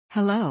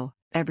Hello,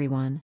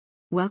 everyone.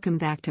 Welcome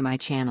back to my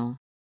channel.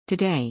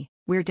 Today,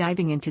 we're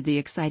diving into the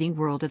exciting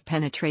world of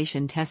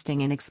penetration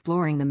testing and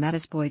exploring the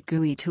Metasploit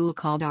GUI tool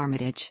called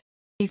Armitage.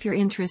 If you're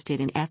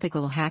interested in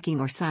ethical hacking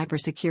or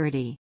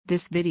cybersecurity,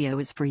 this video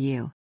is for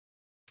you.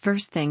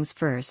 First things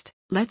first,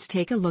 let's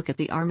take a look at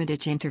the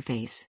Armitage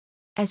interface.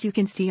 As you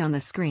can see on the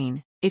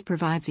screen, it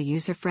provides a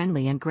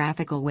user-friendly and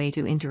graphical way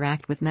to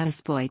interact with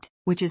Metasploit,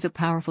 which is a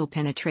powerful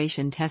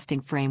penetration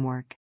testing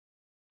framework.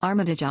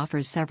 Armitage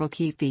offers several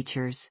key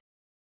features.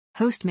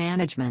 Host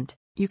management.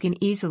 You can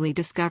easily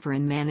discover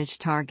and manage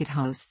target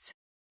hosts.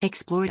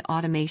 Exploit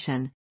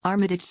automation.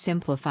 Armitage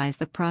simplifies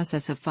the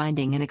process of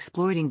finding and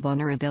exploiting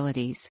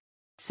vulnerabilities.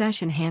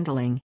 Session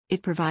handling.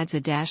 It provides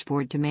a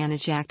dashboard to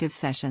manage active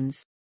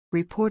sessions.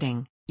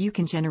 Reporting. You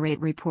can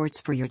generate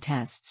reports for your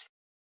tests.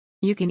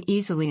 You can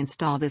easily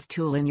install this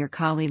tool in your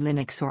Kali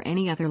Linux or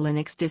any other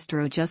Linux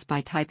distro just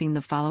by typing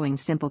the following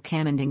simple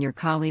command in your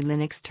Kali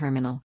Linux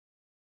terminal.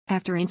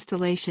 After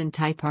installation,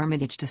 type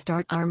Armitage to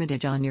start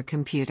Armitage on your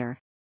computer.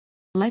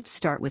 Let's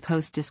start with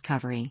host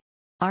discovery.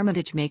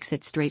 Armitage makes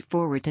it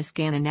straightforward to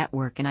scan a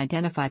network and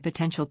identify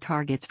potential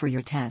targets for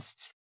your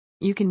tests.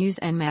 You can use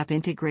Nmap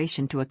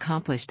integration to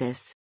accomplish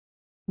this.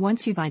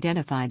 Once you've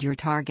identified your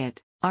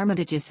target,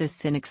 Armitage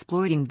assists in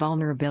exploiting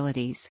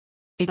vulnerabilities.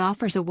 It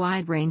offers a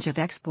wide range of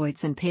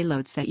exploits and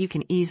payloads that you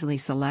can easily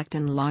select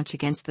and launch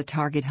against the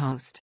target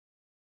host.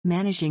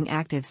 Managing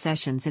active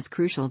sessions is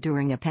crucial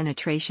during a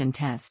penetration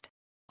test.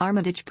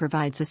 Armitage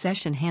provides a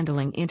session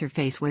handling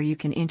interface where you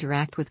can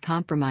interact with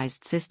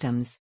compromised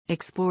systems,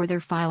 explore their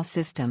file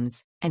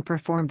systems, and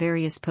perform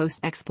various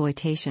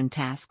post-exploitation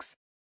tasks.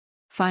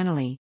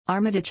 Finally,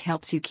 Armitage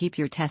helps you keep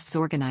your tests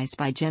organized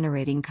by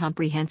generating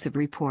comprehensive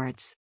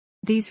reports.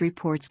 These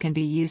reports can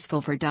be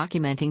useful for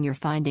documenting your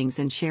findings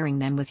and sharing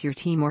them with your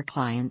team or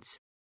clients.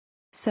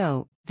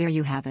 So, there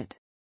you have it.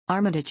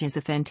 Armitage is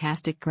a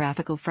fantastic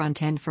graphical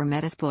front-end for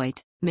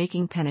Metasploit,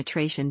 making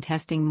penetration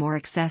testing more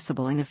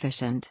accessible and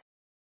efficient.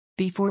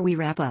 Before we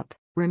wrap up,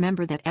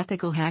 remember that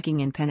ethical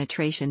hacking and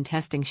penetration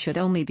testing should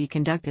only be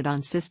conducted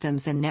on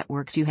systems and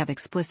networks you have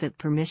explicit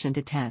permission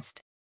to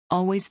test.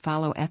 Always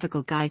follow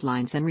ethical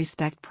guidelines and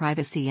respect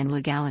privacy and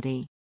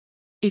legality.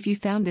 If you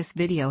found this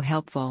video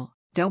helpful,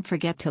 don't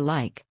forget to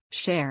like,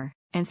 share,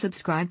 and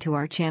subscribe to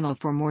our channel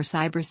for more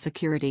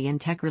cybersecurity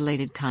and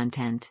tech-related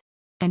content.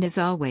 And as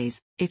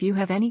always, if you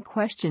have any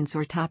questions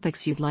or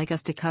topics you'd like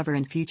us to cover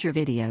in future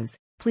videos,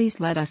 please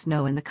let us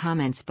know in the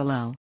comments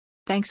below.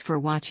 Thanks for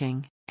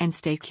watching, and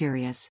stay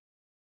curious.